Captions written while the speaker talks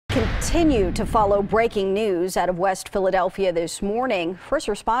Continue to follow breaking news out of West Philadelphia this morning. First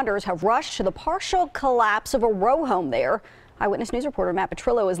responders have rushed to the partial collapse of a row home there. Eyewitness News reporter Matt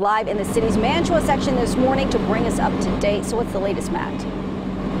Petrillo is live in the city's Mantua section this morning to bring us up to date. So what's the latest, Matt?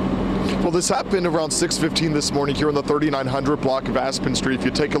 Well, this happened around 6:15 this morning here in the 3900 block of Aspen Street. If you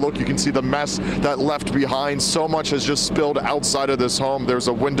take a look, you can see the mess that left behind. So much has just spilled outside of this home. There's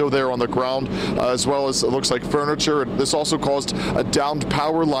a window there on the ground, as well as it looks like furniture. This also caused a downed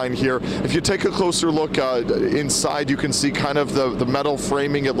power line here. If you take a closer look inside, you can see kind of the metal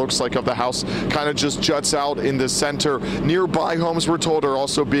framing, it looks like, of the house kind of just juts out in the center. Nearby homes, we're told, are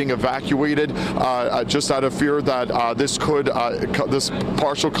also being evacuated just out of fear that this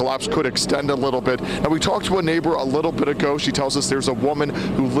partial collapse could extend a little bit. Now, we talked to a neighbor a little bit ago. She tells us there's a woman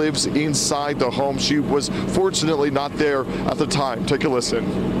who lives inside the home. She was fortunately not there at the time. Take a listen.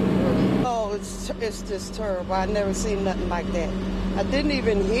 Oh, it's just terrible. I never seen nothing like that. I didn't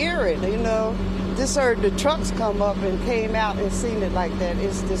even hear it, you know. Just heard the trucks come up and came out and seen it like that.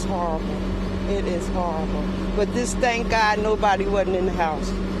 It's just horrible. It is horrible. But this, thank God, nobody wasn't in the house.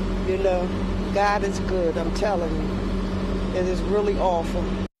 You know, God is good, I'm telling you. It is really awful.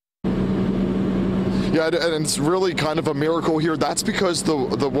 Yeah, and it's really kind of a miracle here. That's because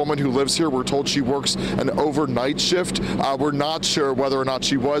the woman who lives here, we're told she works an overnight shift. We're not sure whether or not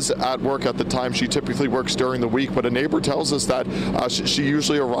she was at work at the time. She typically works during the week, but a neighbor tells us that she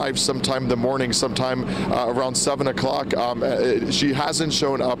usually arrives sometime in the morning, sometime around 7 o'clock. She hasn't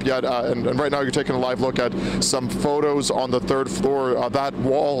shown up yet, and right now you're taking a live look at some photos on the third floor. That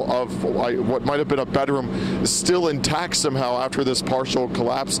wall of what might have been a bedroom is still intact somehow after this partial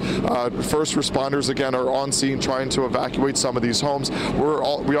collapse. First responders again are on scene trying to evacuate some of these homes.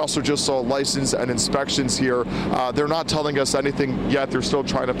 We also just saw license and inspections here. They're not telling us anything yet. They're still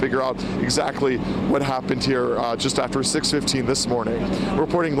trying to figure out exactly what happened here just after 6:15 this morning.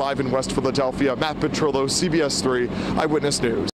 Reporting live in West Philadelphia, Matt Petrillo, CBS 3 Eyewitness News.